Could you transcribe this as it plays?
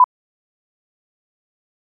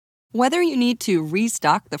Whether you need to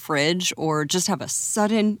restock the fridge or just have a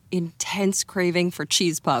sudden, intense craving for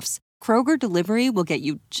cheese puffs, Kroger Delivery will get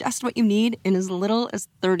you just what you need in as little as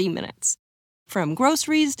 30 minutes. From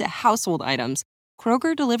groceries to household items,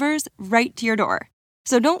 Kroger delivers right to your door.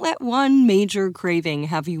 So don't let one major craving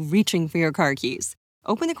have you reaching for your car keys.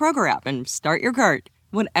 Open the Kroger app and start your cart,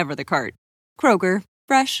 whatever the cart. Kroger,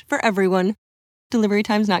 fresh for everyone. Delivery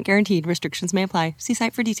times not guaranteed. Restrictions may apply. See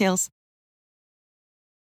site for details.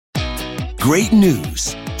 Great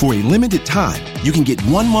news. For a limited time, you can get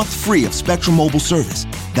 1 month free of Spectrum Mobile service.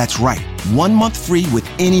 That's right, 1 month free with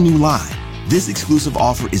any new line. This exclusive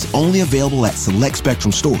offer is only available at select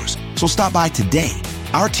Spectrum stores, so stop by today.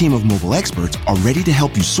 Our team of mobile experts are ready to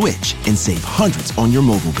help you switch and save hundreds on your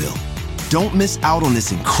mobile bill. Don't miss out on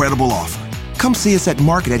this incredible offer. Come see us at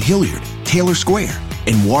Market at Hilliard, Taylor Square,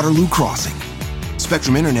 and Waterloo Crossing.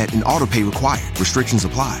 Spectrum Internet and autopay required. Restrictions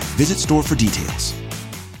apply. Visit store for details.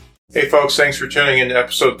 Hey folks, thanks for tuning in to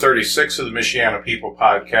episode 36 of the Michiana People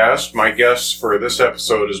podcast. My guest for this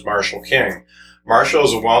episode is Marshall King. Marshall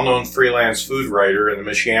is a well-known freelance food writer in the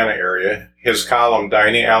Michiana area. His column,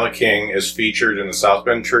 Dining a la King, is featured in the South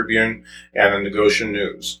Bend Tribune and the Negotian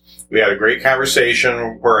News. We had a great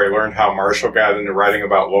conversation where I learned how Marshall got into writing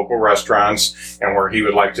about local restaurants and where he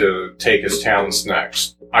would like to take his talents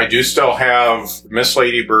next. I do still have Miss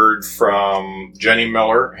Lady Bird from Jenny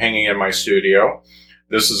Miller hanging in my studio.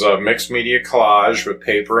 This is a mixed media collage with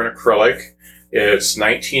paper and acrylic. It's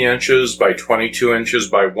 19 inches by 22 inches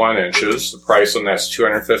by 1 inches. The price on that's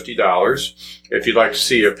 $250. If you'd like to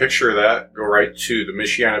see a picture of that, go right to the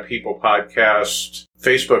Michiana People Podcast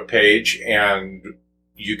Facebook page, and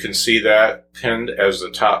you can see that pinned as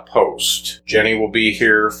the top post. Jenny will be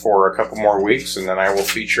here for a couple more weeks, and then I will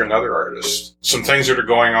feature another artist. Some things that are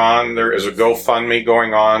going on. There is a GoFundMe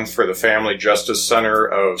going on for the Family Justice Center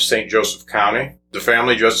of St. Joseph County. The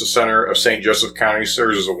Family Justice Center of St. Joseph County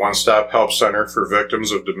serves as a one-stop help center for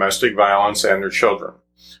victims of domestic violence and their children.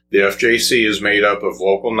 The FJC is made up of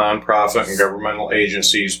local nonprofit and governmental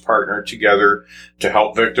agencies partnered together to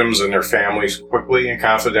help victims and their families quickly and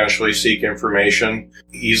confidentially seek information,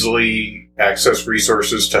 easily access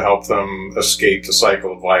resources to help them escape the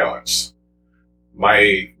cycle of violence.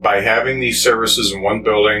 By having these services in one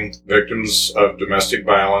building, victims of domestic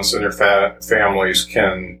violence and their families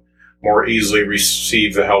can more easily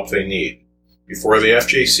receive the help they need. Before the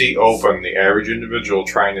FJC opened, the average individual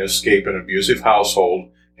trying to escape an abusive household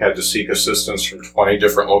had to seek assistance from 20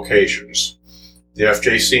 different locations. The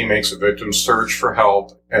FJC makes a victim's search for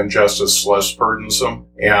help and justice less burdensome,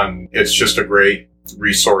 and it's just a great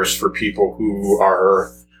resource for people who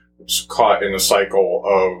are caught in a cycle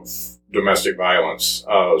of domestic violence.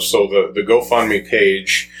 So the GoFundMe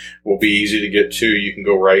page will be easy to get to. You can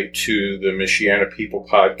go right to the Michiana People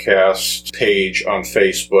Podcast page on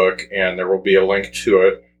Facebook, and there will be a link to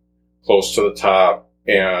it close to the top.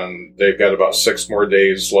 And they've got about 6 more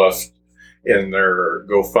days left in their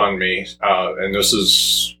GoFundMe. And this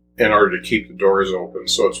is in order to keep the doors open,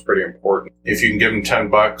 so it's pretty important. If you can give them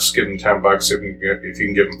 $10, give them $10. If you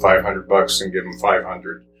can give them $500, then give them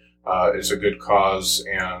 $500. It's a good cause,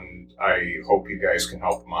 and I hope you guys can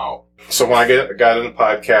help them out. So when I got into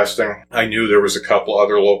podcasting, I knew there was a couple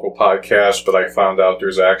other local podcasts, but I found out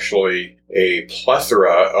there's actually a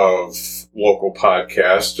plethora of local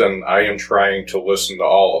podcasts, and I am trying to listen to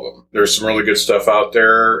all of them. There's some really good stuff out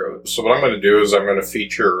there. So what I'm going to do is I'm going to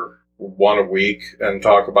feature one a week and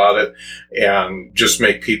talk about it and just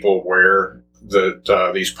make people aware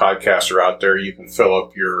that these podcasts are out there. You can fill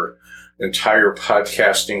up your entire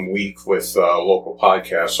podcasting week with local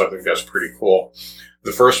podcasts. So I think that's pretty cool.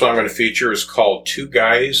 The first one I'm going to feature is called Two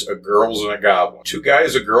Guys, a Girls, and a Goblin. Two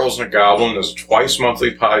Guys, a Girls, and a Goblin is a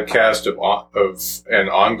twice-monthly podcast of an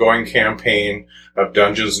ongoing campaign of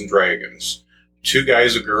Dungeons & Dragons. Two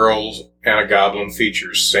Guys, a Girls, and a Goblin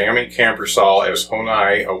features Sammy Campersall as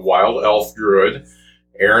Honai, a wild elf druid,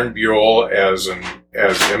 Aaron Buell as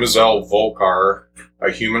Imizel Volkar, a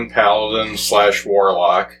human paladin /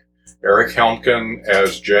 warlock, Eric Helmken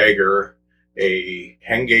as Jagger, a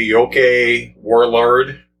Hengeyoke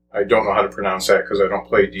warlord. I don't know how to pronounce that because I don't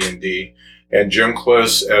play D&D. And Jim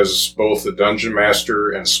Kliss as both the dungeon master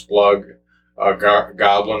and Splug, a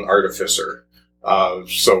goblin artificer.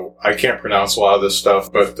 So I can't pronounce a lot of this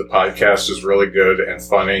stuff, but the podcast is really good and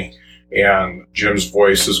funny. And Jim's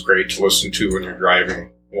voice is great to listen to when you're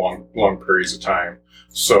driving long periods of time.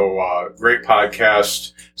 So, great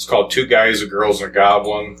podcast. It's called Two Guys, a Girls, and a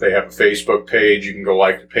Goblin. They have a Facebook page. You can go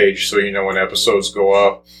like the page so you know when episodes go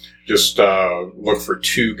up. Just, look for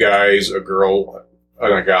Two Guys, a Girl,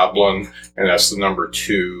 a goblin, and that's the number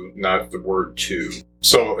 2, not the word 2.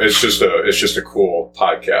 So it's just a cool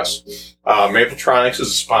podcast. Mapletronics is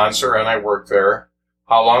a sponsor, and I work there.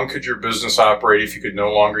 How long could your business operate if you could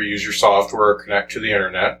no longer use your software or connect to the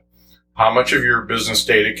internet? How much of your business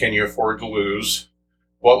data can you afford to lose?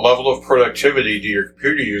 What level of productivity do your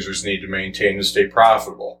computer users need to maintain to stay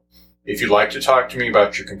profitable? If you'd like to talk to me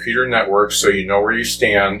about your computer network so you know where you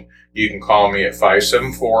stand, you can call me at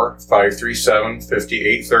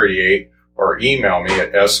 574-537-5838 or email me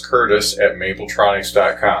at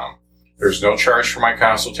scurtis@mapletronics.com. There's no charge for my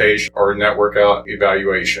consultation or network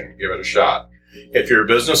evaluation. Give it a shot. If you're a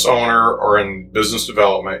business owner or in business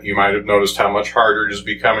development, you might have noticed how much harder it is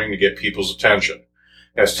becoming to get people's attention.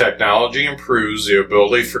 As technology improves, the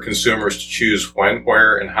ability for consumers to choose when,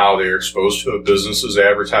 where, and how they are exposed to a business's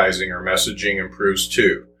advertising or messaging improves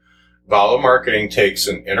too. Valo Marketing takes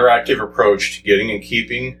an interactive approach to getting and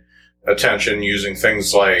keeping attention using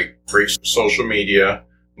things like great social media,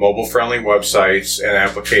 mobile-friendly websites and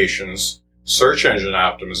applications, search engine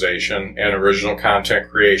optimization, and original content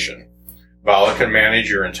creation. Vala can manage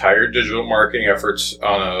your entire digital marketing efforts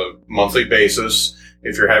on a monthly basis.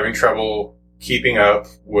 If you're having trouble keeping up,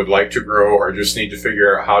 would like to grow, or just need to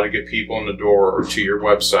figure out how to get people in the door or to your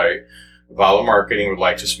website, Vala Marketing would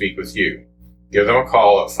like to speak with you. Give them a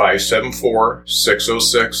call at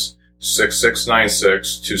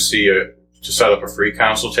 574-606-6696 to set up a free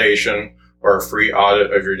consultation or a free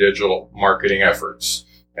audit of your digital marketing efforts.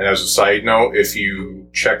 And as a side note, if you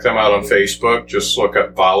check them out on Facebook, just look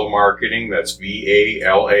up Vala Marketing. That's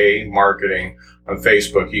VALA Marketing on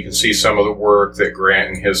Facebook. You can see some of the work that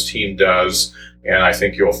Grant and his team does, and I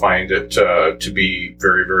think you'll find it to be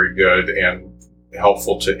very, very good and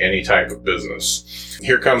helpful to any type of business.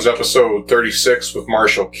 Here comes episode 36 with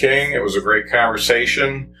Marshall King. It was a great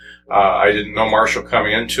conversation. I didn't know Marshall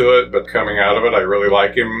coming into it, but coming out of it, I really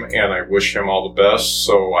like him, and I wish him all the best.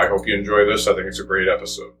 So I hope you enjoy this. I think it's a great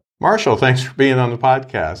episode. Marshall, thanks for being on the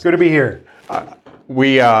podcast. Good to be here.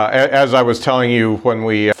 As I was telling you when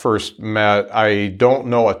we first met, I don't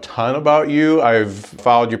know a ton about you. I've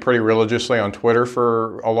followed you pretty religiously on Twitter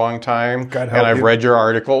for a long time, and I've read your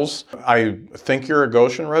articles. I think you're a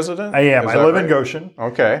Goshen resident? I am. I live in Goshen.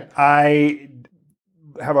 Okay. I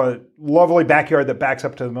have a lovely backyard that backs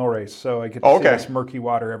up to the mill race, so I get to see this murky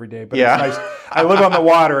water every day. But it's nice. I live on the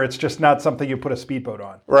water. It's just not something you put a speedboat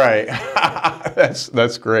on. Right.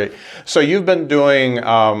 That's great. So you've been doing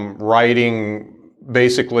writing,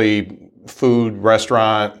 basically food,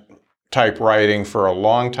 restaurant type writing for a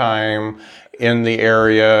long time in the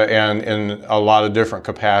area and in a lot of different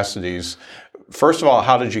capacities. First of all,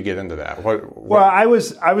 how did you get into that? Well, I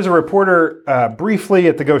was a reporter briefly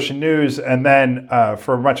at the Goshen News, and then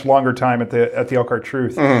for a much longer time at the Elkhart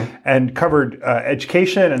Truth, and covered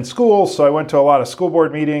education and schools. So I went to a lot of school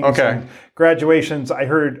board meetings and graduations. I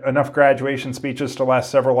heard enough graduation speeches to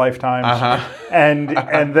last several lifetimes. And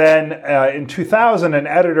then in 2000,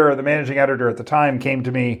 the managing editor at the time, came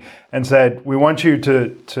to me and said, "We want you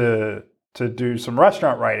to do some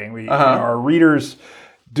restaurant writing. Our readers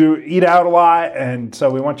eat out a lot, and so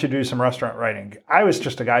we want you to do some restaurant writing." I was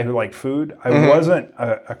just a guy who liked food. I wasn't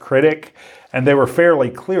a critic, and they were fairly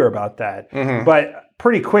clear about that. But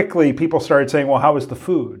pretty quickly, people started saying, "Well, how was the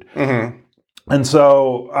food?" And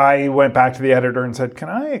so I went back to the editor and said, "Can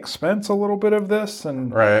I expense a little bit of this?"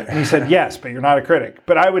 And he said, "Yes, but you're not a critic."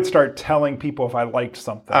 But I would start telling people if I liked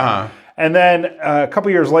something. And then a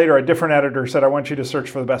couple years later, a different editor said, "I want you to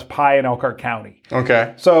search for the best pie in Elkhart County."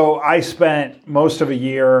 Okay. So I spent most of a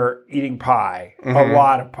year eating pie, a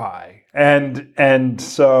lot of pie. And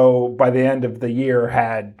so by the end of the year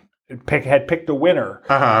had picked a winner.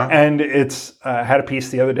 And it's had a piece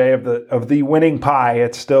the other day of the winning pie.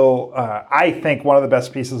 It's still, I think, one of the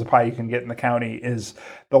best pieces of pie you can get in the county is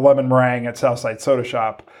the lemon meringue at Southside Soda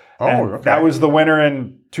Shop. That was the winner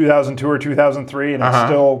in 2002 or 2003, and it's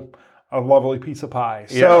still a lovely piece of pie.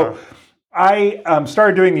 So I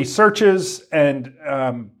started doing these searches and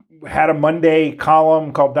had a Monday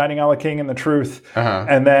column called Dining a la King and the Truth.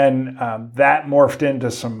 And then that morphed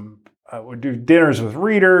into some, would do dinners with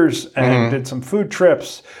readers and did some food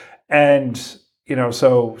trips. And,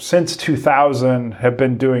 so since 2000 have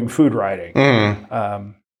been doing food writing.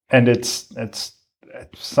 And it's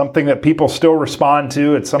something that people still respond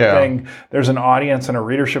to. It's something, there's an audience and a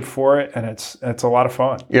readership for it, and it's a lot of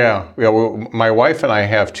fun. Yeah. Well, my wife and I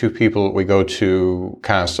have two people that we go to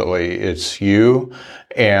constantly. It's you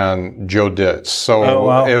and Joe Ditz.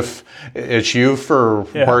 So if it's you for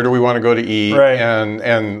where do we want to go to eat,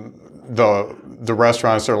 and the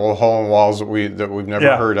restaurants that are little hole in walls that we've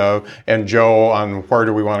never heard of, and Joe on where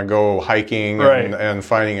do we want to go hiking and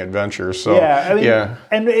finding adventures. So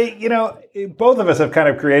and both of us have kind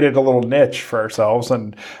of created a little niche for ourselves,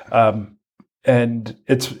 and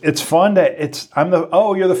it's fun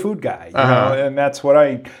you're the food guy, you know, and that's what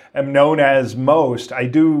I am known as most. I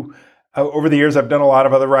do. Over the years, I've done a lot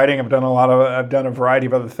of other writing. I've done a variety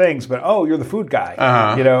of other things, but you're the food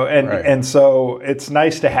guy, you know, and so it's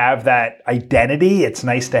nice to have that identity. It's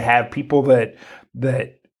nice to have people that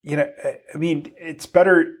you know. I mean, it's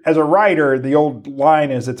better as a writer. The old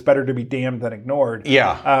line is, "It's better to be damned than ignored."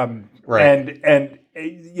 Yeah. And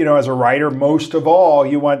you know, as a writer, most of all,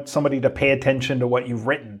 you want somebody to pay attention to what you've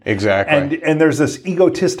written. Exactly. And there's this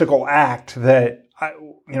egotistical act that.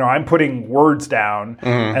 I'm putting words down,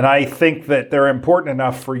 and I think that they're important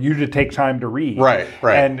enough for you to take time to read. Right.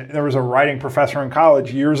 And there was a writing professor in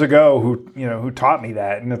college years ago who taught me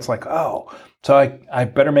that, and it's like, so I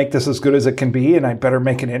better make this as good as it can be, and I better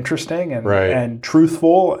make it interesting and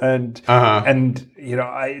truthful, and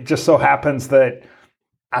it just so happens that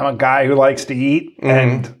I'm a guy who likes to eat,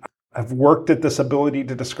 and I've worked at this ability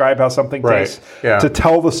to describe how something tastes, to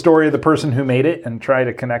tell the story of the person who made it and try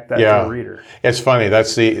to connect that to the reader. It's funny.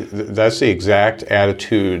 That's the exact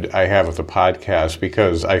attitude I have with the podcast,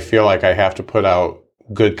 because I feel like I have to put out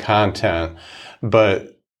good content,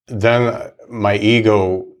 but then my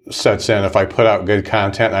ego sets in if I put out good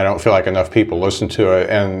content and I don't feel like enough people listen to it,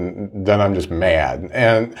 and then I'm just mad.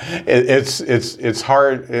 And it's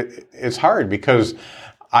hard. It's hard because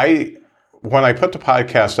when I put the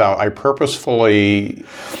podcast out, I purposefully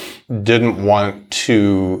didn't want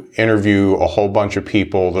to interview a whole bunch of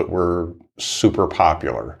people that were super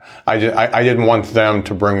popular. I didn't want them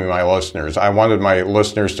to bring me my listeners. I wanted my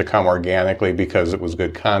listeners to come organically because it was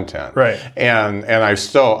good content. Right. And I've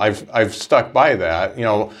stuck by that. You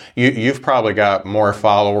know, you've probably got more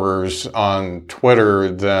followers on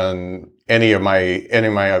Twitter than any of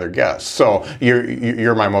my other guests. So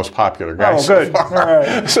you're my most popular guy so far. All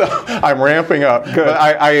right. So I'm ramping up. Good. But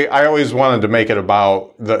I always wanted to make it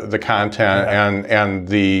about the content and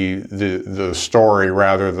the story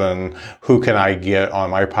rather than who can I get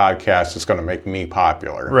on my podcast that's going to make me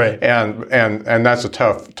popular. Right. And that's a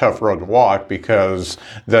tough road to walk, because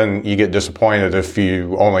then you get disappointed if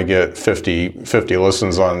you only get 50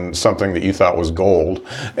 listens on something that you thought was gold.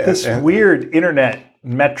 This weird internet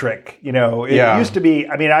metric, it used to be,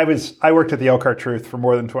 I worked at the Elkhart Truth for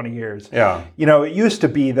more than 20 years. Yeah. It used to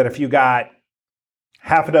be that if you got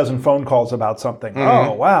half a dozen phone calls about something,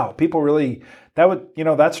 oh, wow, people really,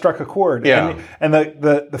 that struck a chord. Yeah. And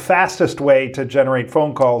the fastest way to generate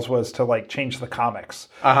phone calls was to change the comics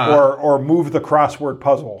or move the crossword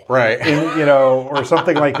puzzle. Right. Or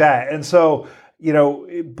something like that. And so,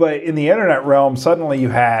 but in the internet realm, suddenly you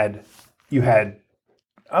had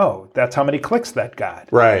that's how many clicks that got.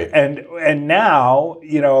 Right. And now,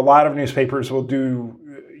 a lot of newspapers will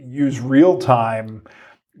use real time,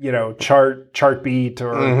 Chartbeat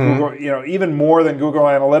or Google, even more than Google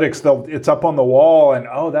Analytics. It's up on the wall, and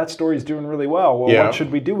that story's doing really well. Well, what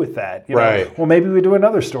should we do with that? Right. Well, maybe we do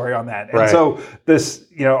another story on that. And so this,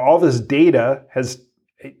 all this data has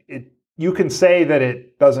it. You can say that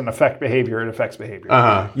it doesn't affect behavior; it affects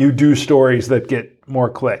behavior. You do stories that get more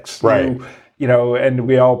clicks. Right. And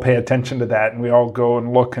we all pay attention to that, and we all go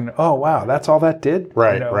and look, and oh wow, that's all that did.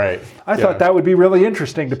 Right, right. I thought that would be really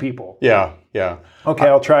interesting to people. Yeah. Okay,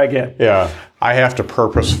 I'll try again. Yeah, I have to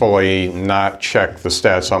purposefully not check the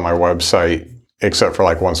stats on my website except for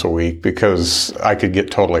once a week, because I could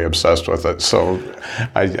get totally obsessed with it. So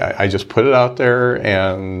I just put it out there,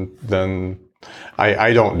 and then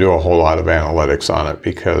I don't do a whole lot of analytics on it,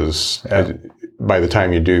 because by the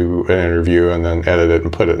time you do an interview and then edit it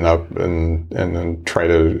and put it up and then try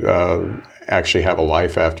to actually have a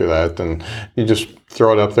life after that, then you just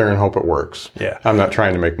throw it up there and hope it works. Yeah. I'm not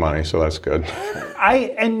trying to make money, so that's good.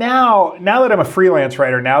 Now that I'm a freelance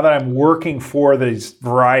writer, now that I'm working for these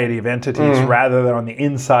variety of entities rather than on the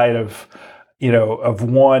inside of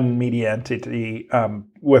one media entity,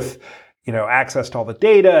 with access to all the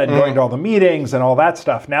data and going to all the meetings and all that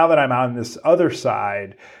stuff. Now that I'm on this other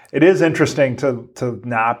side, it is interesting to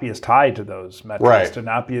not be as tied to those metrics, right. to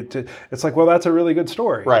not be, it's like, well, that's a really good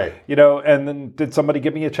story. Right. And then did somebody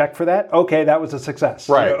give me a check for that? Okay, that was a success.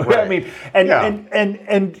 Right. Right.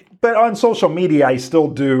 But on social media, I still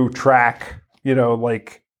do track,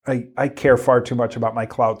 I care far too much about my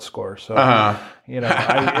clout score. So,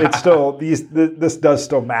 it's still, this does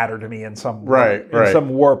still matter to me in some some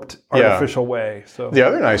warped artificial way. So the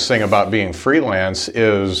other nice thing about being freelance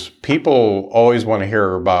is people always want to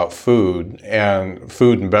hear about food and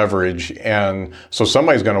beverage. And so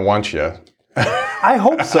somebody's going to want you. I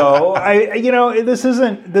hope so. This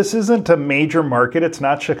isn't a major market. It's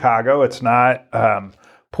not Chicago. It's not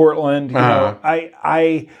Portland.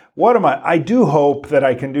 I do hope that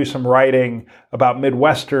I can do some writing about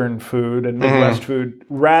Midwestern food and Midwest food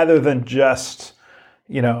rather than just,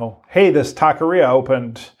 hey, this taqueria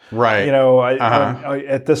opened, right?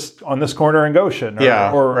 On this corner in Goshen,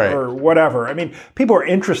 or whatever. I mean, people are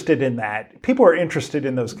interested in that. People are interested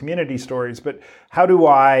in those community stories. But how do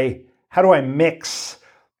I mix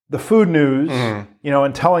the food news,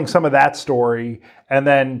 and telling some of that story, and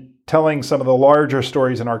then telling some of the larger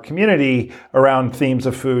stories in our community around themes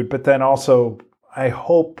of food, but then also, I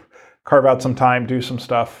hope, carve out some time, do some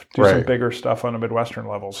stuff, some bigger stuff on a Midwestern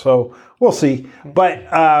level. So we'll see. But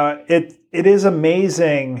it is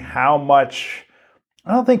amazing how much,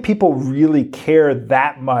 I don't think people really care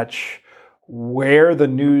that much where the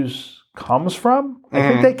news comes from. I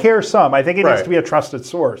think they care some. I think it needs to be a trusted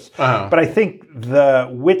source. But I think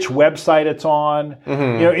which website it's on,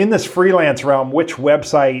 in this freelance realm, which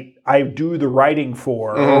website I do the writing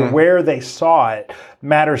for or where they saw it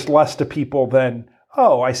matters less to people than,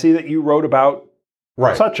 oh, I see that you wrote about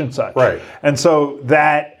such and such. Right. And so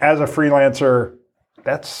that, as a freelancer,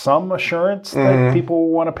 that's some assurance that people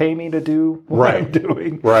want to pay me to do what I'm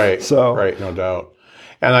doing. Right. So, no doubt.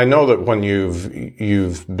 And I know that when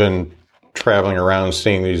you've been traveling around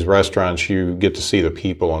seeing these restaurants, you get to see the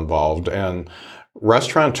people involved. And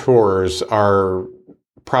restaurateurs are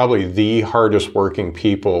probably the hardest working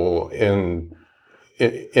people in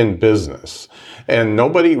business. And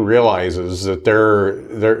nobody realizes that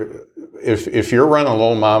if you're running a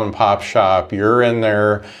little mom and pop shop, you're in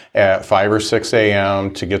there at 5 or 6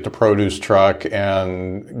 a.m. to get the produce truck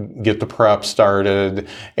and get the prep started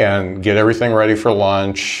and get everything ready for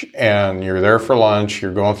lunch. And you're there for lunch,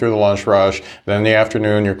 you're going through the lunch rush. Then in the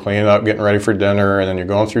afternoon, you're cleaning up, getting ready for dinner, and then you're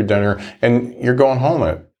going through dinner, and you're going home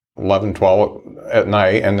at 11, 12 at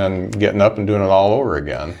night, and then getting up and doing it all over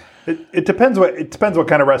again. It depends what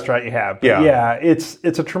kind of restaurant you have. But it's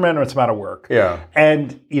a tremendous amount of work. Yeah.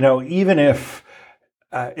 And even if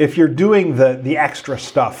you're doing the extra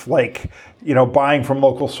stuff, like buying from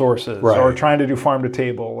local sources or trying to do farm to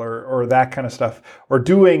table or that kind of stuff, or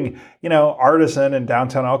doing Artisan in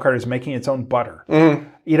downtown Elkhart is making its own butter.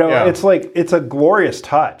 It's like, it's a glorious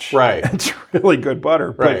touch. Right. It's really good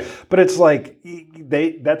butter. But it's like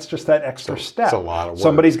that's just that extra step. It's a lot of work.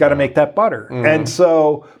 Somebody's got to make that butter. And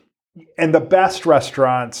so. And the best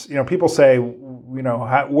restaurants, people say, what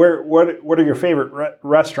are your favorite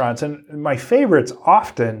restaurants? And my favorites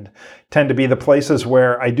often tend to be the places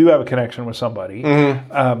where I do have a connection with somebody.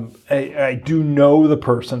 I do know the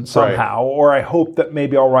person somehow, or I hope that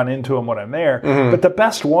maybe I'll run into them when I'm there. But the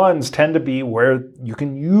best ones tend to be where you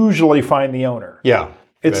can usually find the owner. Yeah.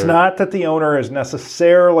 It's not that the owner is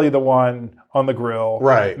necessarily the one on the grill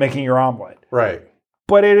making your omelet. Right.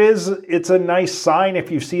 But it's a nice sign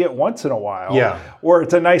if you see it once in a while. Yeah. Or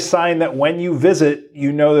it's a nice sign that when you visit,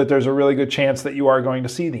 you know that there's a really good chance that you are going to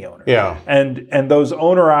see the owner. Yeah. And those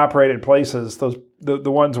owner-operated places,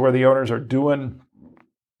 the ones where the owners are doing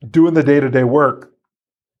the day-to-day work,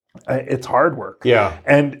 it's hard work. Yeah.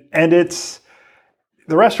 And it's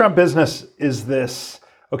the restaurant business is this,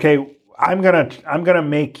 okay, I'm gonna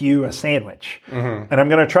make you a sandwich, and I'm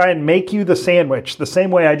gonna try and make you the sandwich the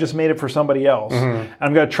same way I just made it for somebody else.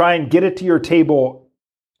 I'm gonna try and get it to your table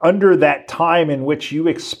under that time in which you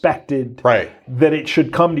expected that it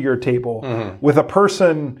should come to your table, with a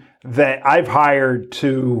person that I've hired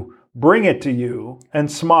to bring it to you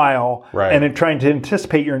and smile and in trying to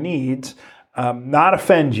anticipate your needs, not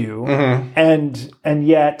offend you, and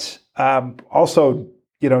yet also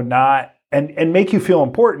not. And make you feel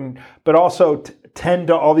important, but also tend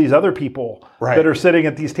to all these other people that are sitting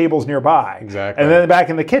at these tables nearby. Exactly. And then back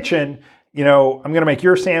in the kitchen, I'm going to make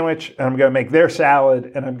your sandwich, and I'm going to make their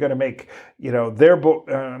salad, and I'm going to make their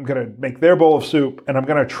bowl of soup, and I'm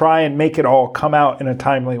going to try and make it all come out in a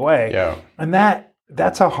timely way. Yeah. And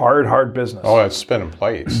that's a hard business. Oh, it's spinning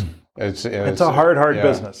plates. It's a hard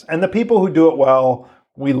business, and the people who do it well,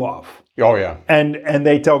 we love. Oh yeah. And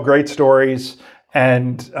they tell great stories.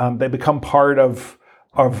 And they become part of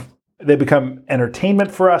they become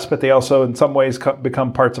entertainment for us, but they also in some ways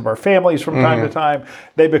become parts of our families from time to time.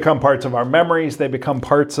 They become parts of our memories. They become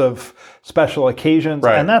parts of special occasions.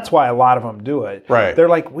 And that's why a lot of them do it. Right. They're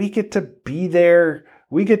like, we get to be there.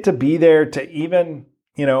 We get to be there to even,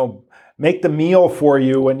 make the meal for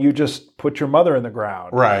you when you just put your mother in the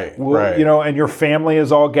ground. Right. And your family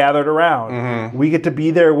is all gathered around. We get to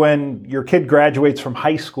be there when your kid graduates from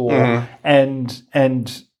high school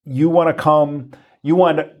and you want to come, you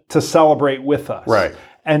want to celebrate with us. Right.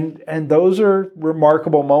 And those are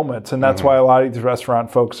remarkable moments, and that's why a lot of these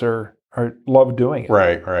restaurant folks are love doing it.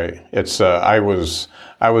 Right. It's I was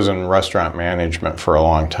in restaurant management for a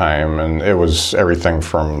long time, and it was everything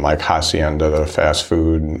from like hacienda to fast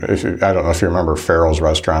food. I don't know if you remember Farrell's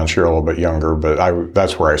restaurants. You're a little bit younger, but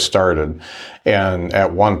that's where I started. And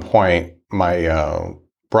at one point, my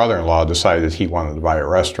brother-in-law decided he wanted to buy a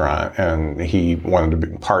restaurant, and he wanted to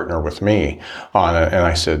partner with me on it. And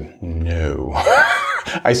I said no.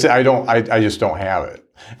 I said I just don't have it.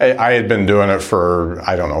 I had been doing it for,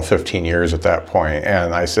 15 years at that point.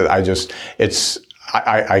 And I said,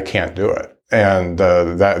 I can't do it. And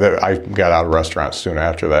that I got out of restaurants soon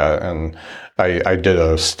after that. And I did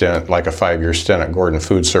a stint, like a 5-year stint at Gordon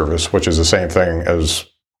Food Service, which is the same thing as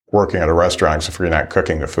working at a restaurant, except for you're not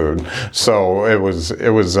cooking the food. So it was.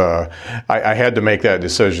 I had to make that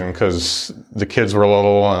decision because the kids were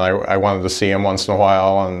little, and I wanted to see them once in a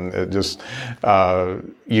while, and it just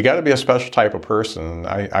you got to be a special type of person.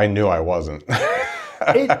 I knew I wasn't.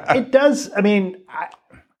 It does. I mean,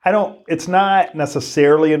 I don't. It's not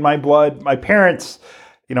necessarily in my blood. My parents,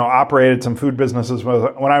 operated some food businesses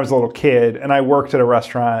when I was a little kid, and I worked at a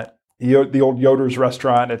restaurant. The old Yoder's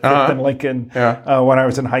restaurant at 5th and Lincoln when I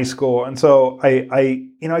was in high school. And so I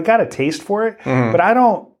got a taste for it, but I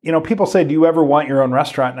don't, people say, do you ever want your own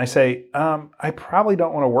restaurant? And I say, I probably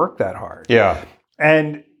don't want to work that hard. Yeah.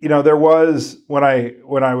 And, there was, when I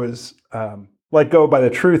was let go by the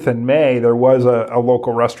truth in May, there was a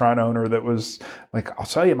local restaurant owner that was like, I'll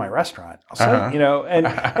sell you my restaurant. I'll sell you, and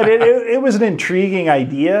it was an intriguing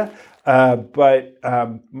idea. But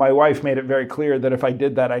my wife made it very clear that if I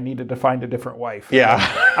did that, I needed to find a different wife. Yeah,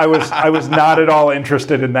 I was not at all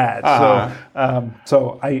interested in that.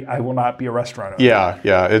 So I will not be a restaurant owner.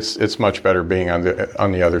 Yeah. It's much better being on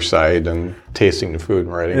the other side and tasting the food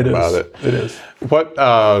and writing about it. It is. What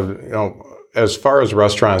as far as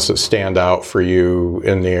restaurants that stand out for you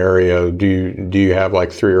in the area, do you have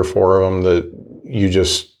like 3 or 4 of them that you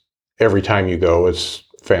just every time you go, it's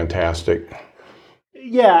fantastic?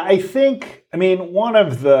 Yeah, I think, one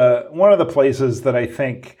of the places that I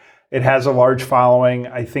think it has a large following,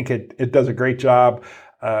 I think it does a great job.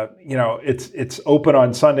 It's open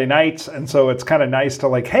on Sunday nights, and so it's kind of nice to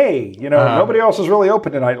like, hey, nobody else is really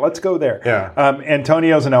open tonight. Let's go there. Yeah.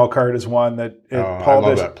 Antonio's in Elkhart is one that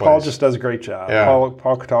Paul just does a great job. Yeah.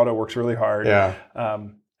 Paul Cataldo works really hard. Yeah.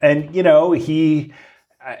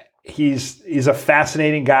 He's a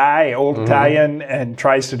fascinating guy, old Italian, and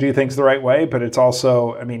tries to do things the right way. But it's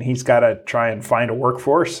also, he's got to try and find a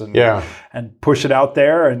workforce and push it out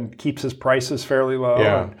there, and keeps his prices fairly low.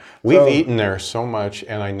 Yeah, we've eaten there so much,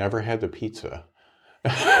 and I never had the pizza.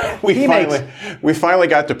 we finally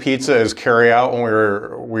got the pizza as carryout when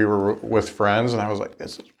we were with friends, and I was like,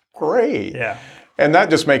 this is great. Yeah. And that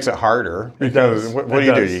just makes it harder because what do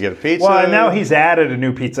you do? You get a pizza? Well, and now he's added a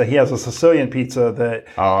new pizza. He has a Sicilian pizza that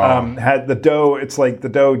had the dough. It's like the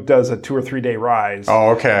dough does a 2 or 3 day rise. Oh,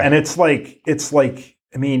 okay. And it's this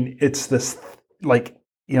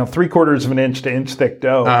 3/4 of an inch to inch thick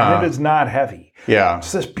dough, and it is not heavy. Yeah.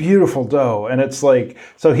 It's this beautiful dough, and it's like,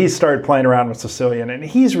 so he started playing around with Sicilian, and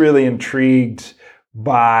he's really intrigued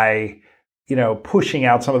by pushing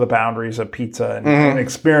out some of the boundaries of pizza and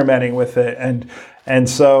experimenting with it. And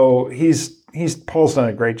so Paul's done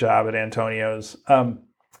a great job at Antonio's. Some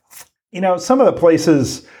of the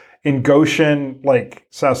places in Goshen, like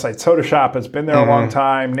Southside Soda Shop, has been there a long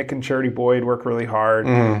time. Nick and Charity Boyd work really hard.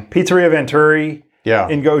 Pizzeria Venturi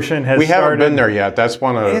in Goshen has started. We haven't been there yet. That's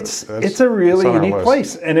one of it's a really unique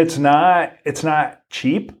place, and it's not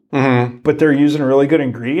cheap. But they're using really good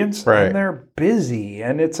ingredients, and they're busy,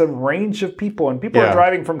 and it's a range of people, and people are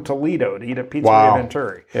driving from Toledo to eat at Pizzeria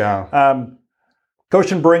Venturi. Yeah.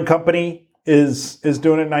 Goshen Brewing Company is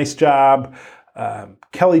doing a nice job.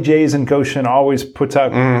 Kelly J's in Goshen always puts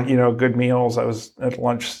out good meals. I was at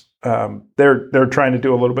lunch. They're trying to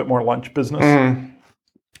do a little bit more lunch business,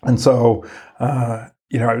 and so I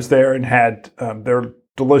was there and had their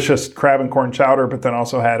delicious crab and corn chowder, but then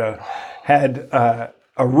also had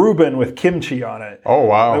a Reuben with kimchi on it. Oh,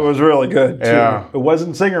 wow. It was really good, too. Yeah. It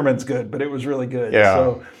wasn't Zingerman's good, but it was really good. Yeah.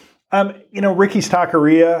 So, Ricky's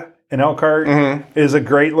Taqueria in Elkhart is a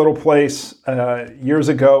great little place. Years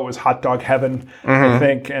ago, it was Hot Dog Heaven, I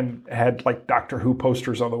think, and had like Doctor Who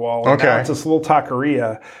posters on the wall. And now it's this little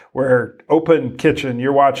taqueria where open kitchen,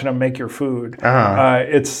 you're watching them make your food.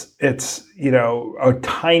 It's a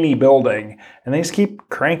tiny building, and they just keep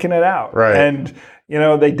cranking it out. Right. And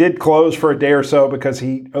they did close for a day or so because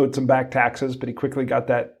he owed some back taxes, but he quickly got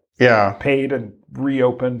that paid and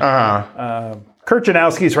reopened.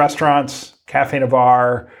 Kirchanowski's restaurants, Cafe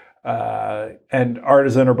Navarre, and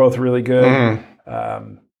Artisan are both really good.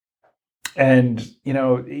 And,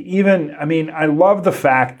 even, I love the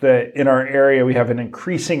fact that in our area we have an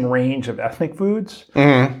increasing range of ethnic foods.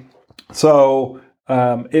 Mm-hmm. So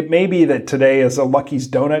it may be that today is a Lucky's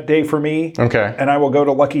Donut day for me. Okay. And I will go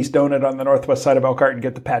to Lucky's Donut on the northwest side of Elkhart and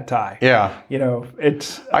get the pad thai. Yeah.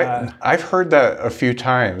 It's... I've heard that a few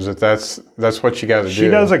times, that's what you got to do. She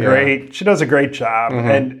does a great job.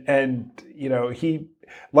 Mm-hmm. And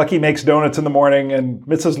Lucky makes donuts in the morning and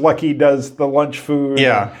Mrs. Lucky does the lunch food.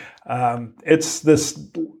 Yeah. It's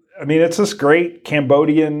this great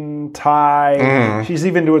Cambodian Thai. Mm. She's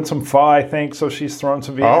even doing some pho, I think. So she's throwing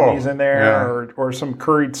some Vietnamese in there, or some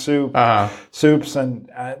curried soups, and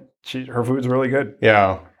her food's really good.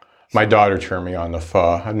 Yeah, my daughter turned me on the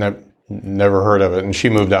pho. I've never heard of it, and she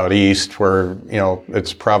moved out east where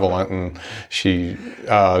it's prevalent, and she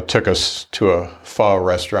took us to a pho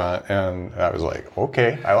restaurant, and I was like,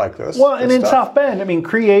 okay, I like this. Well, and in South Bend,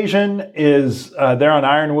 Cree Asian is there on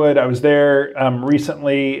Ironwood. I was there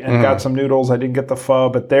recently and got some noodles. I didn't get the pho,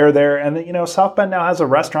 but they're there. And South Bend now has a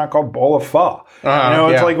restaurant called Bowl of Pho.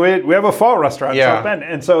 It's like we have a pho restaurant in South Bend,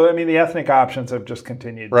 and so the ethnic options have just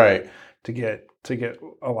continued to get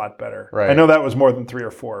a lot better. Right. I know that was more than 3 or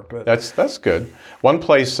 4, but that's good. One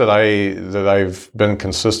place that I've been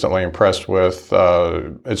consistently impressed with,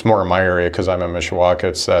 it's more in my area because I'm in Mishawaka.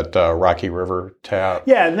 It's at Rocky River Tap.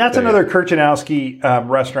 Yeah, and that's another Kirchanowski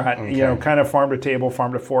restaurant. Okay. Kind of farm to table,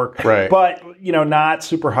 farm to fork. Right. But not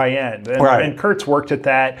super high end. And Kurt's worked at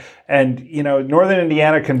that. And Northern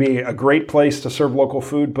Indiana can be a great place to serve local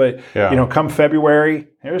food, but come February,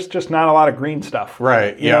 there's just not a lot of green stuff.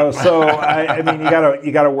 Right. So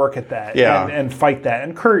you gotta work at that. And fight that.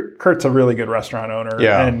 And Kurt's a really good restaurant owner.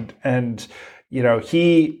 Yeah. And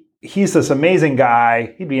he's this amazing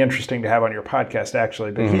guy. He'd be interesting to have on your podcast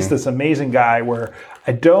actually, but he's this amazing guy where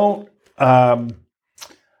I don't.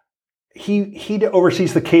 He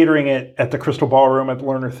oversees the catering at the Crystal Ballroom at the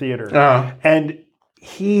Lerner Theater, and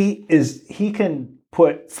he can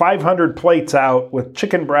put 500 plates out with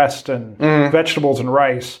chicken breast and vegetables and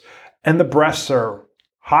rice, and the breasts are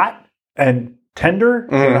hot and tender.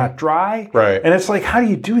 They're not dry. Right. And it's like, how do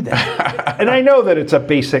you do that? And I know that it's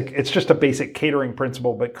just a basic catering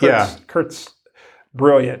principle, but Kurt's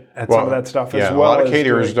brilliant at some of that stuff as well. A lot of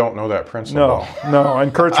caterers don't know that principle. No,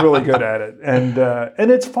 and Kurt's really good at it.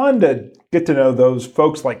 And it's fun to get to know those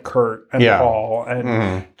folks like Kurt and Paul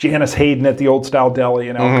and Janice Hayden at the Old Style Deli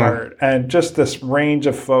in Elkhart, and just this range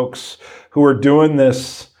of folks who are doing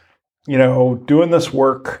this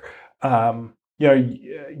work.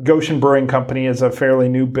 Goshen Brewing Company is a fairly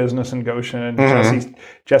new business in Goshen, and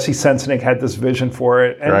Jesse Sensenig had this vision for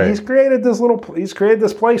it, and he's created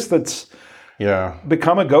this place that's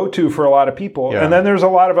become a go-to for a lot of people. And then there's a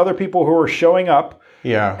lot of other people who are showing up.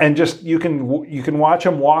 Yeah. And just you can watch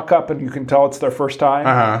them walk up and you can tell it's their first time.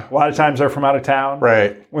 A lot of times they're from out of town.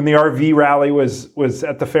 Right. When the RV rally was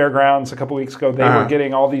at the fairgrounds a couple weeks ago, they were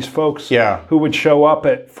getting all these folks who would show up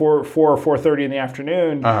at 4 or 4:30 in the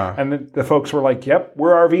afternoon, and the folks were like, "Yep,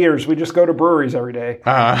 we're RVers. We just go to breweries every day."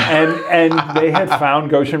 And they had found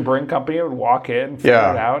Goshen Brewing Company and would walk in, figure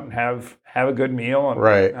it out, and have a good meal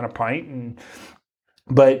and a pint.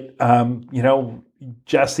 But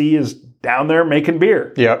Jesse is down there making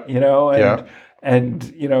beer. Yep. And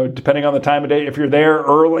depending on the time of day, if you're there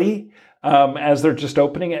early, as they're just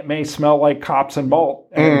opening, it may smell like hops and malt.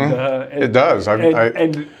 And, it does.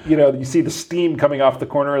 You see the steam coming off the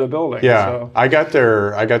corner of the building. Yeah. So. I got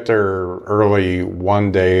there early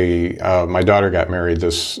one day. My daughter got married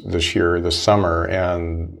this summer,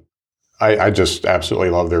 and I just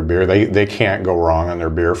absolutely love their beer. They can't go wrong on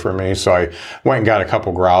their beer for me. So I went and got a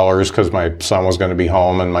couple growlers because my son was going to be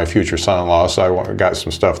home and my future son-in-law. So I went and got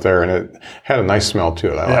some stuff there, and it had a nice smell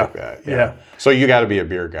to it. I like that. Yeah. So you got to be a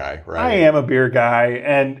beer guy, right? I am a beer guy.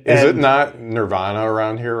 And is it not Nirvana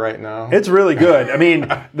around here right now? It's really good.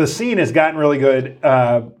 The scene has gotten really good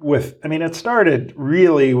it started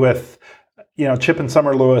really with Chip and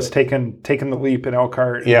Summer Lewis taking the leap in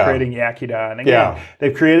Elkhart and creating Yakida. And again,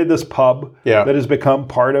 they've created this pub that has become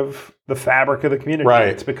part of the fabric of the community. Right.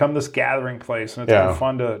 It's become this gathering place, and it's been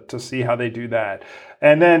fun to see how they do that.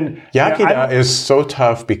 And then Yakida is so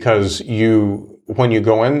tough because when you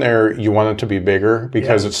go in there, you want it to be bigger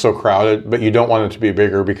because it's so crowded, but you don't want it to be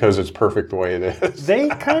bigger because it's perfect the way it is. They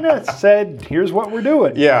kind of said, here's what we're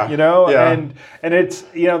doing. And it's,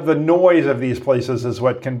 the noise of these places is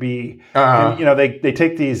what can be, they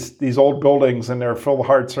take these old buildings and they're full of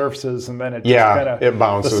hard surfaces, and then it just kind of, it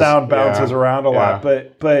bounces. The sound bounces around a lot.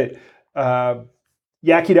 But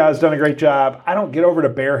Yakida's done a great job. I don't get over to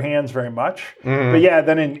Bare Hands very much, but yeah,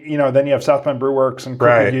 then then you have South Bend Brew Works and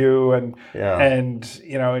Crooked U and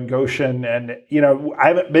in Goshen, and I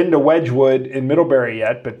haven't been to Wedgwood in Middlebury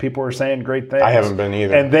yet, but people were saying great things. I haven't been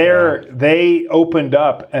either. And they opened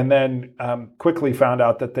up and then quickly found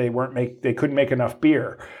out that they couldn't make enough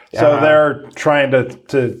beer, so they're trying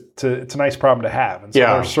to. It's a nice problem to have, and so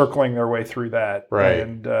they're circling their way through that, right?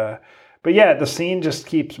 And but yeah, the scene just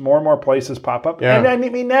keeps more and more places pop up. Yeah. And I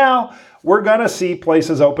mean, now we're going to see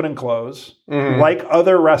places open and close like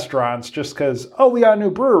other restaurants just because, we got a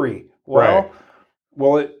new brewery. Well,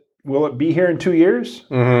 will it be here in 2 years?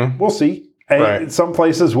 We'll see. And some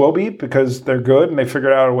places will be because they're good and they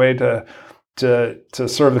figured out a way to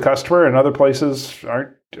serve the customer, and other places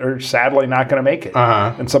are sadly not going to make it.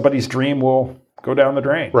 And somebody's dream will go down the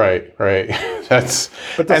drain. Right.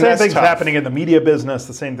 But the same thing's happening in the media business.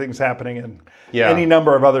 The same thing's happening in any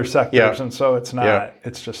number of other sectors, and so it's not. Yeah.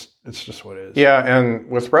 It's just what it is. Yeah, and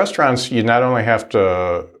with restaurants, you not only have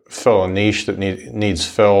to fill a niche that needs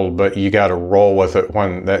filled, but you got to roll with it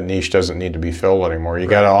when that niche doesn't need to be filled anymore. You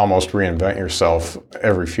got to almost reinvent yourself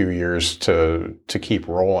every few years to keep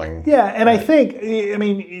rolling. Yeah, and I think,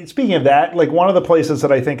 speaking of that, like one of the places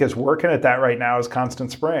that I think is working at that right now is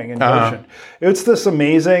Constant Spring in Goshen. It's this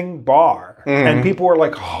amazing bar, and people were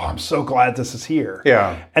like, "Oh, I'm so glad this is here."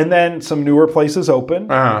 Yeah, and then some newer places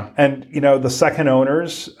open, and the second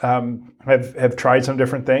owners have tried some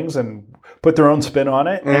different things and put their own spin on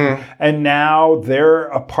it. And now they're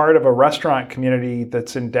a part of a restaurant community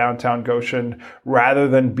that's in downtown Goshen rather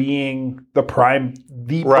than being the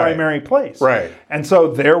primary place. Right. And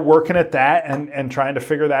so they're working at that and trying to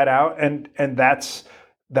figure that out. And that's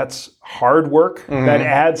hard work. That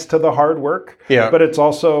adds to the hard work. Yeah. But it's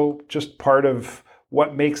also just part of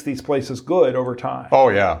what makes these places good over time. Oh,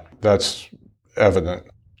 yeah. That's evident.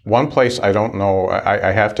 One place I don't know,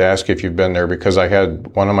 I have to ask if you've been there because I had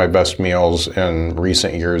one of my best meals in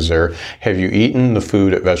recent years there. Have you eaten the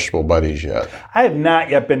food at Vegetable Buddies yet? I have not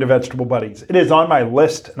yet been to Vegetable Buddies. It is on my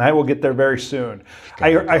list, and I will get there very soon.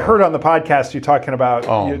 I heard on the podcast you talking about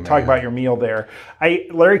about your meal there.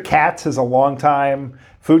 Larry Katz is a longtime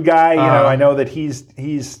food guy. I know that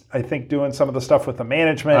he's I think doing some of the stuff with the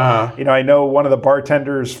management. I know one of the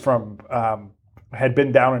bartenders from had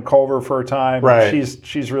been down in Culver for a time. Right.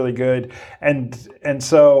 She's really good. And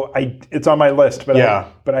so it's on my list, but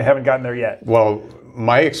I haven't gotten there yet. Well,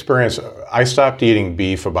 my experience, I stopped eating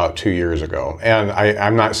beef about 2 years ago. And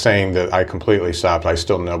I'm not saying that I completely stopped. I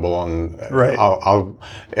still nibble, and I'll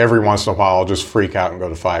every once in a while I'll just freak out and go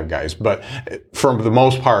to Five Guys. But for the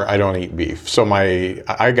most part, I don't eat beef. So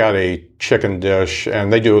I got a chicken dish,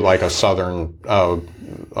 and they do like a southern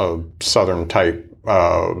type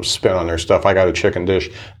spin on their stuff. I got a chicken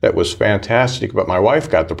dish that was fantastic, but my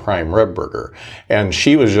wife got the prime rib burger, and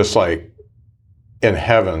she was just like in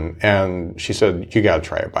heaven, and she said, "You got to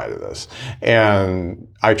try a bite of this." And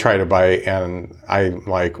I tried a bite, and I'm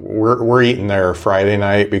like, we're eating there Friday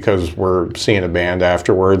night because we're seeing a band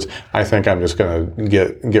afterwards. I think I'm just going to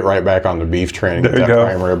get right back on the beef train and get that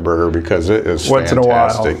prime rib burger because it is once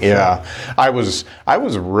fantastic. In a while. Yeah. I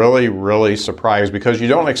was really, really surprised because you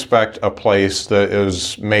don't expect a place that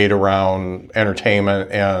is made around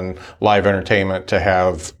entertainment and live entertainment to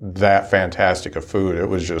have that fantastic of food. It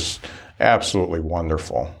was just absolutely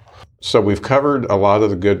wonderful. So we've covered a lot of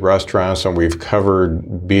the good restaurants, and we've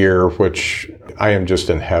covered beer, which I am just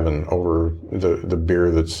in heaven over the beer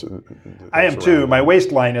that's I am too. My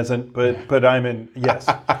waistline isn't, but I'm in, yes.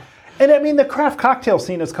 And I mean, the craft cocktail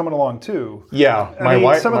scene is coming along too. Yeah, my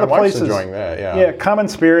wife's enjoying that, yeah. Common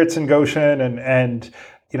Spirits in Goshen and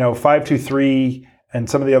 523 and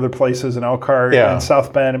some of the other places in Elkhart and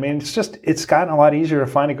South Bend. I mean, it's gotten a lot easier to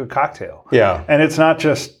find a good cocktail. Yeah. And it's not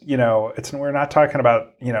just, we're not talking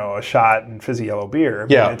about, a shot and fizzy yellow beer.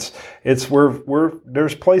 I mean,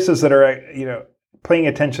 there's places that are, paying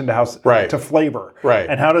attention to to flavor. Right.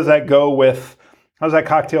 And how does that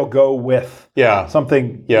cocktail go with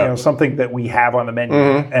something, something that we have on the menu?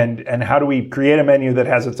 And how do we create a menu that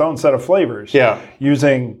has its own set of flavors? Yeah.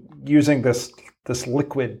 Using this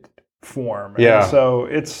liquid form. And so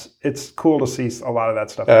it's cool to see a lot of that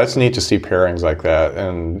stuff. It's neat to see pairings like that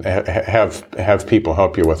and have people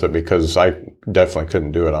help you with it because I definitely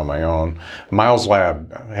couldn't do it on my own. Miles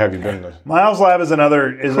Lab, have you been to? Miles Lab is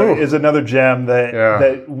another gem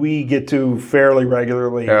that we get to fairly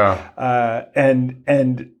regularly. Yeah.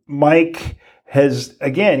 And Mike has,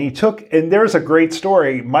 again, and there's a great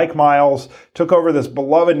story. Mike Miles took over this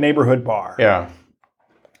beloved neighborhood bar. Yeah.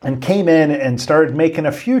 And came in and started making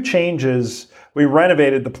a few changes. We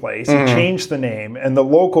renovated the place and changed the name. And the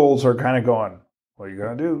locals are kind of going, what are you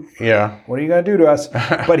going to do? Yeah. What are you going to do to us?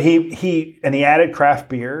 But he added craft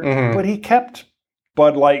beer, but he kept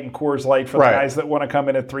Bud Light and Coors Light for the guys that want to come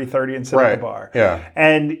in at 3:30 and sit at the bar. Yeah.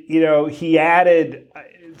 And, he added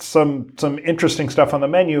some interesting stuff on the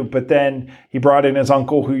menu, but then he brought in his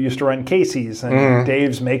uncle who used to run Casey's, and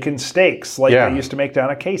Dave's making steaks like they used to make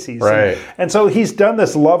down at Casey's. Right. And so he's done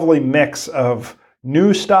this lovely mix of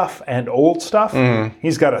new stuff and old stuff.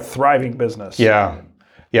 He's got a thriving business. Yeah.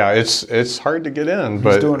 Yeah, it's hard to get in,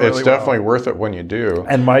 but it's definitely worth it when you do.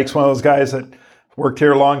 And Mike's one of those guys that worked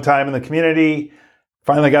here a long time in the community,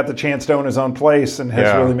 finally got the chance to own his own place, and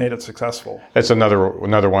has really made it successful. It's another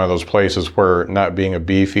one of those places where not being a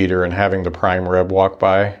beef eater and having the prime rib walk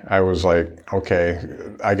by, I was like, okay,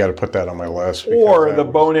 I got to put that on my list. Or the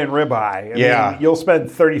bone-in ribeye. I mean, you'll spend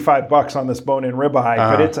 $35 on this bone-in ribeye,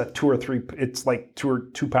 but it's it's like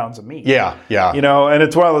 2 pounds of meat. Yeah. And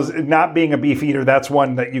it's one of those, not being a beef eater, that's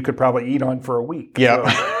one that you could probably eat on for a week.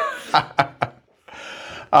 Yeah.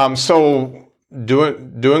 So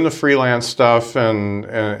doing the freelance stuff and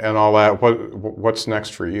all that, what's next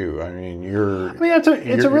for you? I mean, it's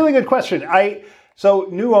a really good question. So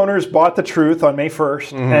new owners bought The Truth on May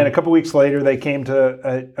 1st, and a couple weeks later they came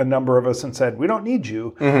to a number of us and said, we don't need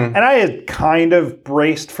you. And I had kind of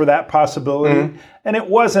braced for that possibility. And it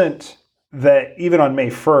wasn't that even on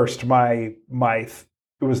May 1st,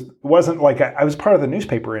 it wasn't like I was part of the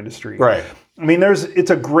newspaper industry. Right. I mean,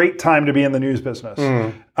 it's a great time to be in the news business.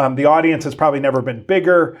 The audience has probably never been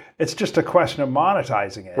bigger. It's just a question of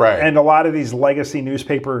monetizing it. Right. And a lot of these legacy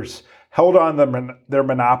newspapers held on their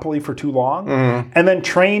monopoly for too long, and then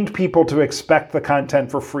trained people to expect the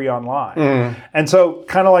content for free online. And so,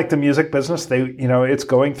 kind of like the music business, it's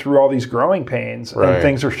going through all these growing pains, and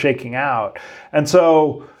things are shaking out. And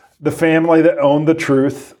so, the family that owned The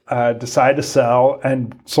Truth decided to sell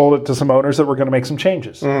and sold it to some owners that were going to make some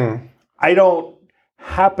changes. I don't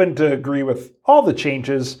happen to agree with all the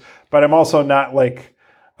changes, but I'm also not like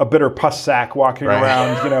a bitter pus sack walking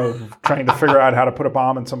around, trying to figure out how to put a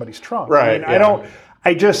bomb in somebody's trunk. Right.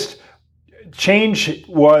 Change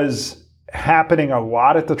was happening a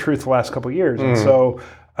lot at The Truth the last couple of years. And so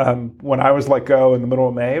when I was let go in the middle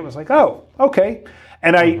of May, it was like, oh, okay.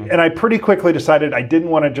 And I pretty quickly decided I didn't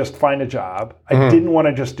want to just find a job. I didn't want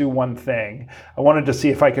to just do one thing. I wanted to see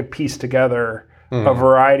if I could piece together a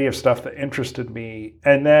variety of stuff that interested me.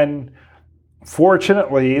 And then,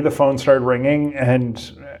 fortunately, the phone started ringing, and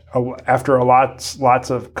after lots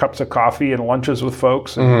of cups of coffee and lunches with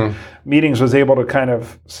folks and meetings, was able to kind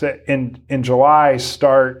of sit in July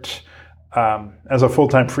start as a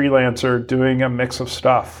full-time freelancer doing a mix of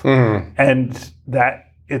stuff. And that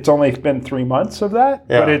it's only been 3 months of that,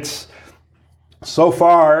 but so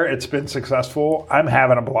far it's been successful. I'm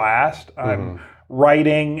having a blast. I'm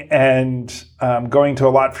writing and going to a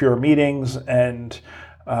lot fewer meetings and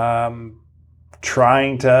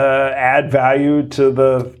trying to add value to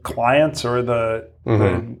the clients or the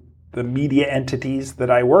media entities that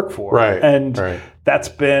I work for. And that's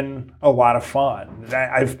been a lot of fun.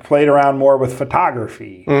 I've played around more with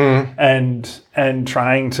photography and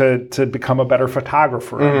trying to become a better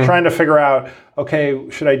photographer. I'm trying to figure out, okay,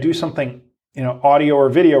 should I do something audio or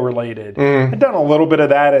video related? I've done a little bit of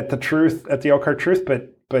that at the Elkhart Truth,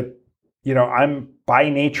 but I'm by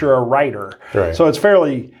nature a writer. So it's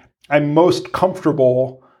I'm most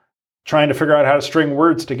comfortable trying to figure out how to string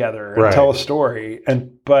words together and tell a story.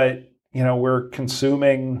 But we're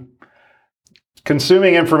consuming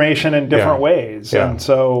information in different ways. And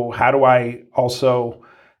so how do I also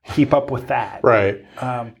keep up with that?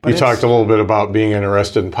 You talked a little bit about being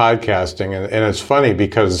interested in podcasting, and it's funny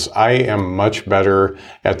because I am much better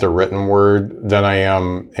at the written word than I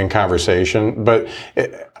am in conversation, but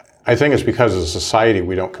I think it's because as a society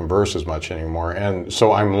we don't converse as much anymore, and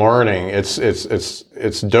so I'm learning.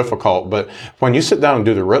 It's difficult, but when you sit down and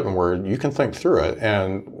do the written word, you can think through it.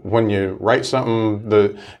 And when you write something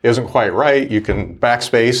that isn't quite right, you can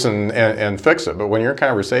backspace and fix it. But when you're in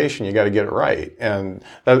conversation, you got to get it right, and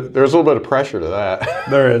there's a little bit of pressure to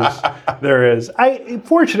that. There is.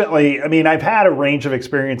 Fortunately, I've had a range of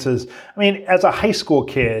experiences. As a high school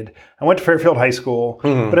kid, I went to Fairfield High School,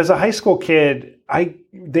 but as a high school kid,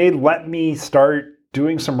 they let me start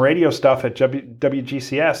doing some radio stuff at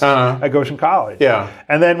WGCS at Goshen College.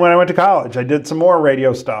 And then when I went to college, I did some more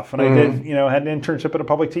radio stuff, and I did, had an internship at a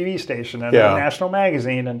public TV station and a national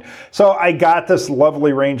magazine. And so I got this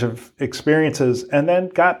lovely range of experiences, and then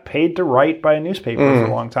got paid to write by a newspaper for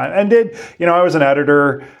a long time. And I was an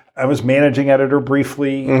editor. I was managing editor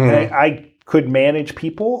briefly. I could manage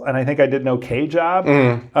people, and I think I did an okay job.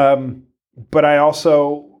 But I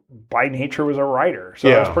also, by nature, was a writer. So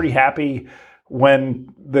I was pretty happy when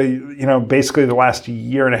basically the last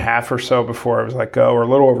year and a half or so before I was let go, or a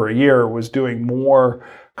little over a year, was doing more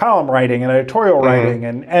column writing and editorial writing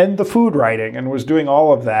and the food writing, and was doing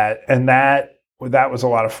all of that. And that was a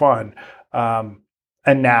lot of fun.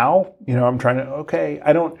 And now, I'm trying to,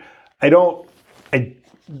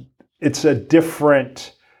 it's a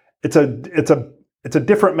different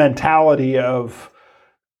mentality of,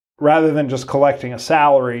 rather than just collecting a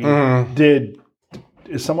salary,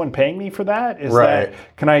 is someone paying me for that?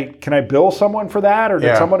 Can I bill someone for that? Or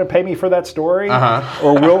did someone pay me for that story?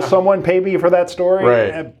 Or will someone pay me for that story?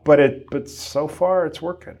 Right. But so far it's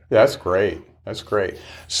working. That's great. That's great.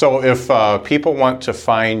 So if people want to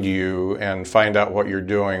find you and find out what you're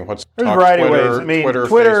doing, there's a variety of ways.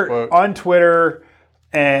 Twitter, Facebook. On Twitter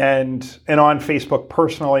and on Facebook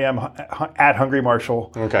personally, I'm at Hungry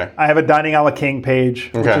Marshall. Okay. I have a Dining a la King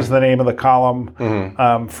page, which is the name of the column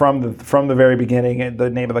from the very beginning.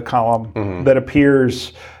 The name of the column that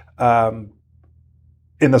appears in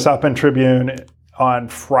the South Bend Tribune on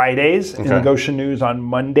Fridays, in the Goshen News on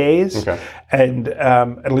Mondays, and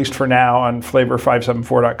at least for now on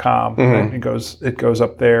flavor574.com. It goes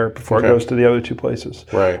up there before it goes to the other two places.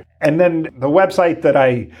 Right. And then the website that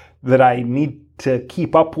I need to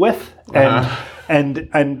keep up with,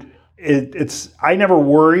 and it's I never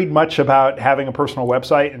worried much about having a personal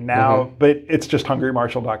website, and now, but it's just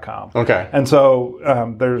hungrymarshall.com. Okay. And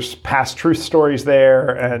so there's past truth stories there,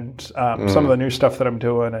 and some of the new stuff that I'm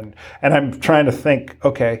doing, and I'm trying to think,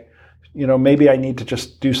 maybe I need to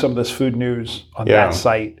just do some of this food news on that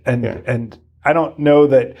site, and I don't know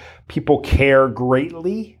that people care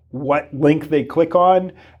greatly what link they click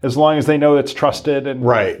on, as long as they know it's trusted and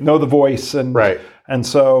know the voice, and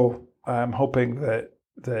so I'm hoping that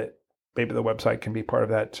maybe the website can be part of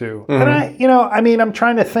that too. And I'm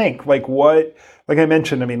trying to think like I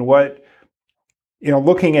mentioned,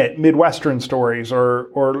 looking at Midwestern stories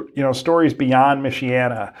or stories beyond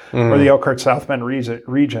Michiana or the Elkhart South Bend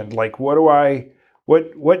region, like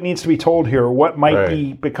what needs to be told here? What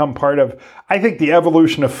might become part of? I think the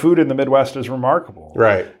evolution of food in the Midwest is remarkable.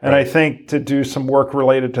 Right. And I think to do some work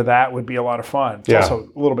related to that would be a lot of fun. It's also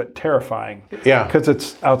a little bit terrifying. Yeah. Because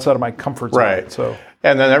it's outside of my comfort zone. Right. So.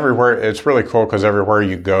 And then everywhere, it's really cool because everywhere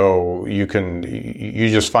you go, you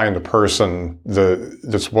just find the person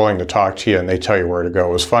that's willing to talk to you, and they tell you where to go.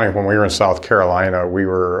 It was funny, when we were in South Carolina, we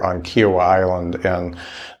were on Kiowa Island, and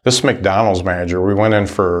this McDonald's manager, we went in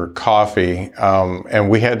for coffee, and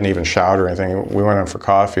we hadn't even showered or anything. We went in for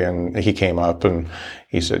coffee, and he came up and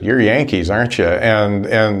he said, "You're Yankees, aren't you?"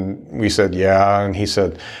 And we said, "Yeah." And he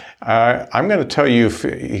said, I'm going to tell you,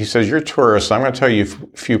 he says, "You're tourists. I'm going to tell you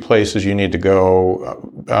a few places you need to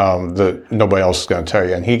go that nobody else is going to tell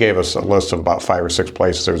you." And he gave us a list of about 5 or 6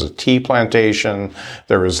 places. There was a tea plantation.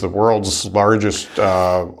 There was the world's largest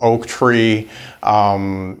oak tree,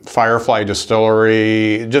 Firefly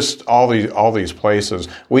Distillery, just all these places.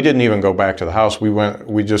 We didn't even go back to the house.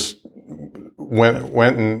 We just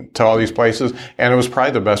went into all these places, and it was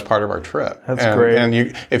probably the best part of our trip. That's great.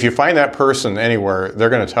 And if you find that person anywhere, they're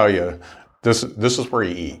going to tell you, this is where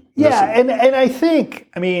you eat. And I think,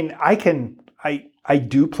 I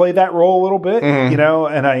do play that role a little bit, and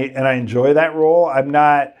I enjoy that role. I'm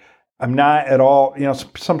not at all,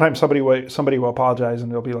 sometimes somebody will apologize and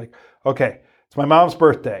they'll be like, "Okay, it's my mom's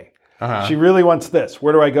birthday. She really wants this.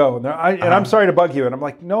 Where do I go?" And I'm sorry to bug you. And I'm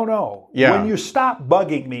like, no. Yeah. When you stop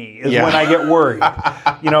bugging me is when I get worried.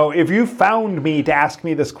 If you found me to ask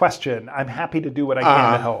me this question, I'm happy to do what I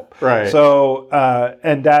can to help. Right. So,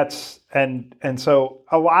 and so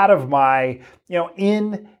a lot of my,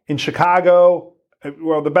 in Chicago,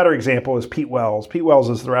 well, the better example is Pete Wells. Pete Wells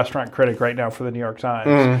is the restaurant critic right now for the New York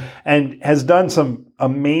Times, and has done some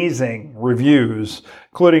amazing reviews,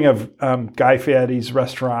 including of Guy Fieri's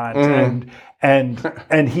restaurant,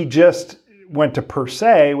 and he just went to Per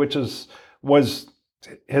Se, which was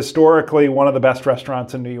historically one of the best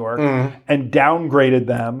restaurants in New York, and downgraded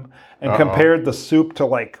them and compared the soup to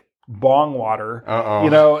like bong water,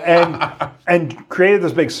 and created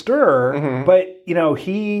this big stir. But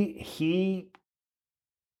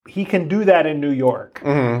he can do that in New York,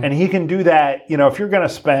 and he can do that. If you're going to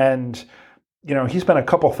spend, he spent a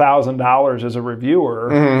couple $1,000s as a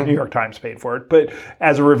reviewer. New York Times paid for it, but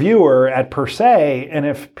as a reviewer at Per Se, and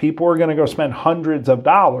if people are going to go spend hundreds of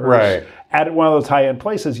dollars at one of those high-end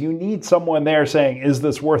places, you need someone there saying, "Is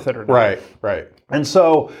this worth it or not?" Right. And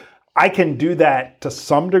so I can do that to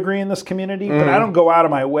some degree in this community, but I don't go out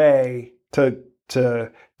of my way to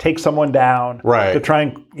take someone down, to try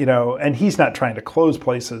and, and he's not trying to close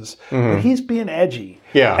places, but he's being edgy.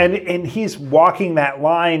 Yeah. And he's walking that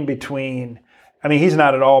line between, he's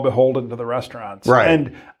not at all beholden to the restaurants. Right.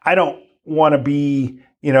 And I don't want to be,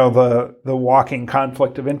 the walking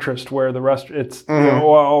conflict of interest where the rest, it's, they're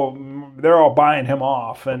all buying him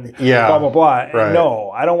off and blah, blah, blah. And right.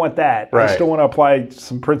 no, I don't want that. Right. I still want to apply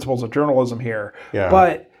some principles of journalism here. Yeah.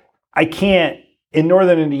 But I can't, in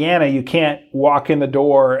Northern Indiana, you can't walk in the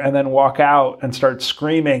door and then walk out and start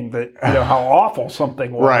screaming that, how awful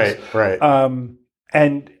something was. Right.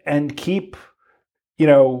 And keep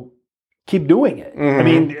doing it. I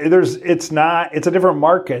mean, it's a different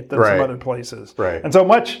market than some other places. Right. And so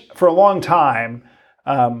much for a long time,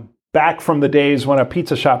 back from the days when a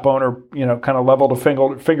pizza shop owner, kind of leveled a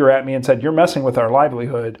finger at me and said, "You're messing with our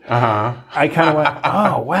livelihood." I kind of went,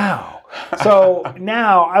 "Oh, wow." So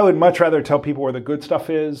now I would much rather tell people where the good stuff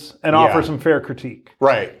is and offer some fair critique.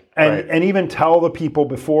 Right. And even tell the people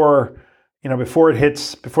before it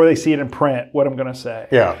hits, before they see it in print, what I'm going to say.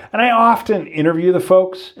 Yeah. And I often interview the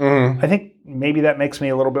folks. I think maybe that makes me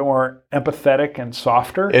a little bit more empathetic and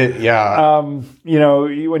softer.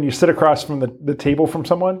 When you sit across from the table from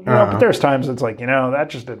someone, but there's times it's like, that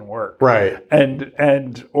just didn't work. Right.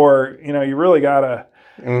 Or you really gotta,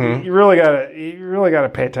 you really gotta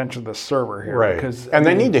pay attention to the server here. Right. And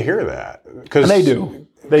they need to hear that. And they do.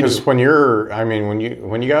 Because when you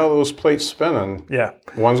got all those plates spinning,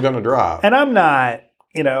 one's going to drop. And I'm not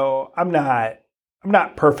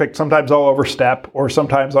perfect. Sometimes I'll overstep, or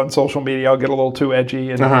sometimes on social media I'll get a little too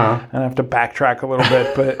edgy and I have to backtrack a little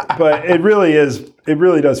bit. But it really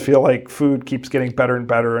does feel like food keeps getting better and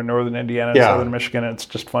better in Northern Indiana and Southern Michigan. And it's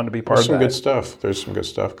just fun to be part of that. There's some good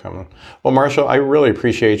stuff coming. Well, Marshall, I really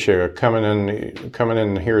appreciate you coming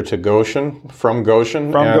in here to Goshen, from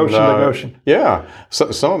Goshen. Goshen to Goshen. Yeah.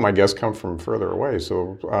 So, some of my guests come from further away.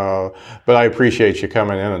 So, but I appreciate you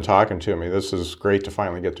coming in and talking to me. This is great to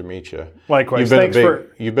finally get to meet you. Likewise.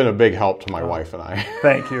 You've been a big help to my wife and I.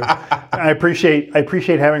 Thank you. I appreciate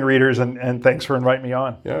having readers, and thanks for inviting me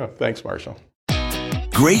on. Yeah. Thanks, Marshall.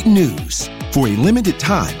 Great news. For a limited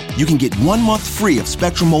time, you can get 1 month free of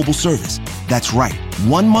Spectrum Mobile service. That's right,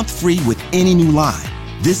 1 month free with any new line.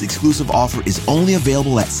 This exclusive offer is only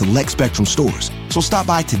available at select Spectrum stores, so stop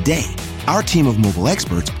by today. Our team of mobile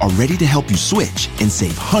experts are ready to help you switch and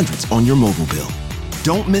save hundreds on your mobile bill.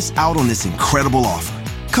 Don't miss out on this incredible offer.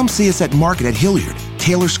 Come see us at Market at Hilliard,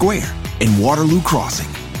 Taylor Square, and Waterloo Crossing.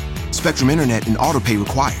 Spectrum Internet and autopay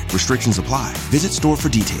required. Restrictions apply. Visit store for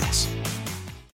details.